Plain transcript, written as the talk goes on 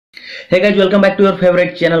Hey guys, welcome back to your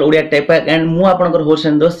favorite channel Odia Tech Pack and मु आपनकर host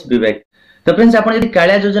and दोस्त विवेक। तो friends आपण यदि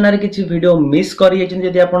कालिया योजना रे किछि वीडियो मिस करि जेछन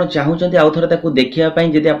यदि आपण चाहुचंती आउ थरे ताकू देखिया पई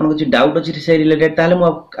यदि आपण किछि डाउट अछि से रिलेटेड ताले मु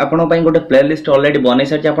आपण पई गोटे प्लेलिस्ट ऑलरेडी बनै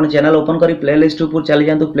सारछि। आपण चैनल ओपन करी प्लेलिस्ट ऊपर चली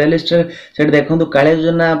जांतु। प्लेलिस्ट रे सेट देखंतु कालिया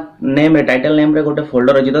योजना नेम रे टाइटल नेम रे गोटे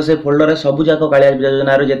फोल्डर अछि। तो से फोल्डर रे सबु जाको कालिया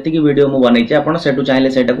योजना रो जति की वीडियो मु बनै छी आपण सेटु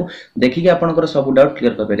चाहिले सेटाकू देखि के आपनकर सबु डाउट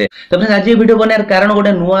क्लियर कर पारे। तो फ्रेंड्स आज ये वीडियो बनार कारण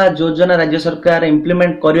गोटे नुवा योजना राज्य सरकार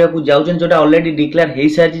इंप्लीमेंट करिया को जाउछन जोटा ऑलरेडी डिक्लेयर हेइ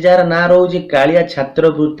सारछि जार ना रहउछि कालिया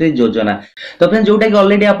छात्र वृत्ति योजना। तो फ्रेंड्स जोटा कि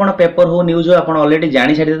ऑलरेडी आपण पेपर हो न्यूज हो आपण ऑलरेडी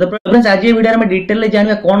जानि सारि। तो फ्रेंड्स आज ये वीडियो में डिटेल ले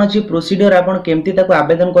जानिबा कोन अछि प्रोसीजर आपण केमति ताको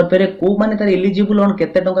आवेदन कर पारे को माने तार एलिजिबल ऑन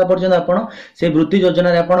केते टंका पर्यंत आपण से वृत्ति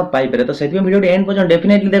योजना रे आपण पाई पारे। तो सेति वीडियो एंड पर्यंत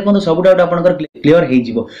डेफिनेटली देखो सब डाउट आपनकर क्लियर हेइ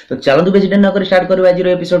जिवो। तो चलंतु बेसी देर न कर स्टार्ट करबा आज रो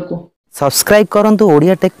एपिसोड को। सब्सक्राइब करंतु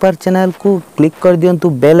ओडिया टेक पार चैनल को क्लिक कर दियंतु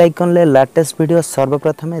बेल आइकन ले लेटेस्ट वीडियो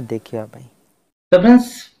सर्वप्रथम देखिया पई। तो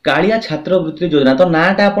फ्रेंड्स कालिया छात्र वृत्ति योजना तो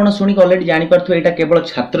नाटा आपण सुनी ऑलरेडी जानि परथु एटा केवल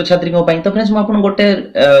छात्र छात्री को पई। तो फ्रेंड्स म आपण गोटे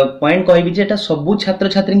पॉइंट कहबी जे एटा सब छात्र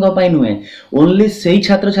छात्री को पई नुहे ओनली सेही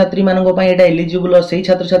छात्र छात्री मानन को पई एटा एलिजिबल और सेही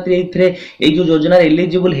छात्र छात्री एथरे ए जो योजना रे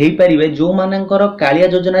एलिजिबल हेई परिबे जो माननकर कालिया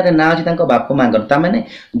योजना रे ना अछि तांको बाप मांगर। ता माने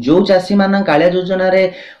जो चासी मानन कालिया योजना रे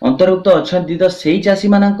अंतर्भुक्त अछंती तो सेही चासी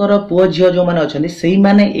माननकर पुओ झियो जो माने अछंती सेही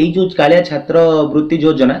माने ए जो कालिया छात्र वृत्ति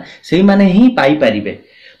योजना सेही माने ही पाई परिबे।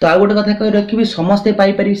 तो आ गोटे कथा कहि रखिबी समस्ते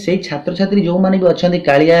पाई पारि से छात्र छात्री जो माने भी अछंती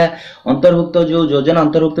कालिया अंतर्भुक्त जो योजना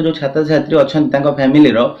अंतर्भुक्त जो छात्र छात्री अछंती तांको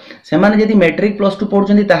फैमिली रो से माने यदि मैट्रिक प्लस 2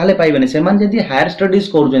 पढुचंती ताहाले पाइबेनी। से माने यदि हायर स्टडीज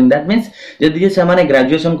करूचंती दैट मींस यदि से माने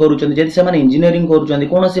ग्रेजुएशन करूचंती यदि से माने इंजीनियरिंग करूचंती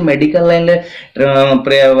कोनोसी मेडिकल लाइन ले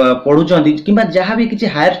पढुचंती किबा जहां भी किछि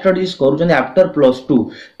हायर स्टडीज करूचंती आफ्टर प्लस 2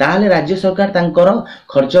 ताहाले राज्य सरकार तांकर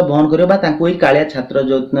खर्च वहन करियो बा तांको ई कालिया छात्र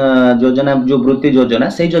योजना जो वृत्ति योजना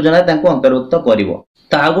से योजना तांको अंतर्भुक्त करिवो।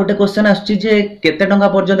 तो आ गोटे क्वेश्चन आछि जे केते टंका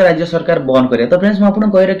पर्यंत राज्य सरकार वहन करे। तो फ्रेंड्स म आपन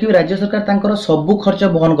कहि रखिबी राज्य सरकार तांकर सबु खर्च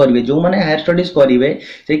वहन करिवे जो माने हायर स्टडीज करिवे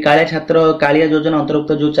से कालिया छात्र कालिया योजना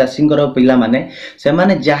अंतर्भुक्त जो चासिंगर पिला माने से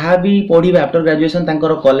माने जहां भी पढिबे आफ्टर ग्रेजुएशन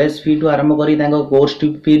तांकर कॉलेज फी टू आरंभ करी तांकर कोर्स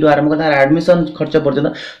फी टू आरंभ करी एडमिशन खर्च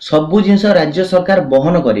पर्यंत सबु जिंस राज्य सरकार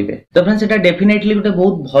वहन करिवे। तो फ्रेंड्स एटा डेफिनेटली गोटे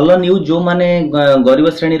बहुत भलो न्यूज जो माने गरीब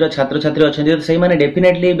श्रेणी रो छात्र छात्री अछंती तो सेही माने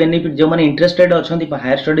डेफिनेटली बेनिफिट जो माने इंटरेस्टेड अछंती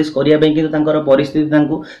हायर स्टडीज करिया बे कि तांकर परिस्थिति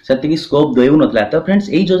सेतिकी स्कोप देउ नथला। तो फ्रेंड्स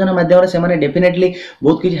एई योजना माध्यम रे से माने डेफिनेटली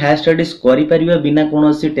बहुत किछ हायर स्टडीज करि परिबे बिना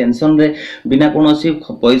कोनोसी टेंशन रे बिना कोनोसी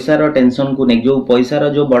पैसा रो टेंशन को नै जो पैसा रो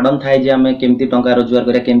जो बर्डन थाए जे हमें केमती टंका रोजगार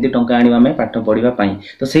करिया केमती टंका आनिबा में पाठ पढिबा पई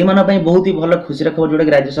तो सेही माने पई बहुत ही भलो खुशी रे खबर जोडे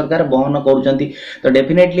राज्य सरकार वहन करूचंती। तो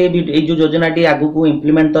डेफिनेटली एई जो योजना टी आगु को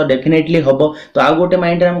इंप्लीमेंट तो डेफिनेटली हबो। तो आ गोटे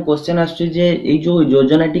माइंड रे हम क्वेश्चन आछी जे एई जो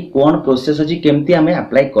योजना टी कोन प्रोसेस अछि केमती हमें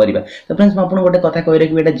अप्लाई करबा। तो फ्रेंड्स म आपन गोटे कथा कहि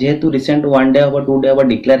रखि बेटा जेहेतु रिसेंट 1 डे हबो 2 डे हबो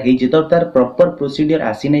डिक्लेयर हेइ जे तो तार प्रॉपर प्रोसीजर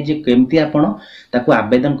आसी नै जे केमती आपण ताको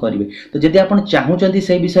आवेदन करिवे। तो जदि आपण चाहुचंती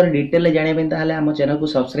सेही विषय डिटेल ले जानिबे ताहाले हम चैनल को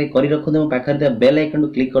सब्सक्राइब करि रखुदे पाखर दे बेल आइकन को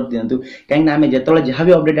क्लिक कर दियंतु काहे ना हमें जेतळे जहां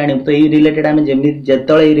भी अपडेट आनिबो तो ए रिलेटेड हमें जेमि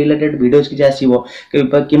जेतळे ए रिलेटेड वीडियोस कि आसीबो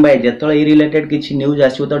किबा जेतळे ए रिलेटेड किछि न्यूज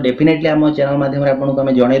आसीबो तो डेफिनेटली हम चैनल माध्यम रे आपण को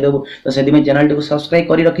हमें जणाइ देबो। तो सेदि में चैनल को सब्सक्राइब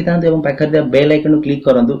करि रखितांतु एवं पाखर दे बेल आइकन को क्लिक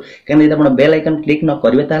करंतु काहे यदि आपण बेल आइकन क्लिक न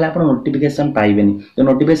करिवे ताहाले आपण नोटिफिकेशन पाइबेनी। तो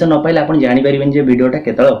नोटिफिकेशन न पाइले आपण जानि परिबेनी जे वीडियोटा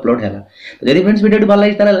केतळे अपलोड हैला। तो यदि फ्रेंड्स वीडियो भल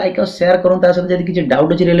लागि ताले लाइक और शेयर करन ता सहित यदि किछि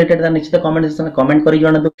डाउट अछि रिलेटेड ता निश्चित कमेंट सेक्शन में कमेंट करि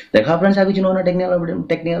जणातु। देखा फ्रेंड्स आ किछि नोना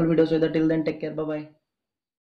technical video so that till then take care bye bye.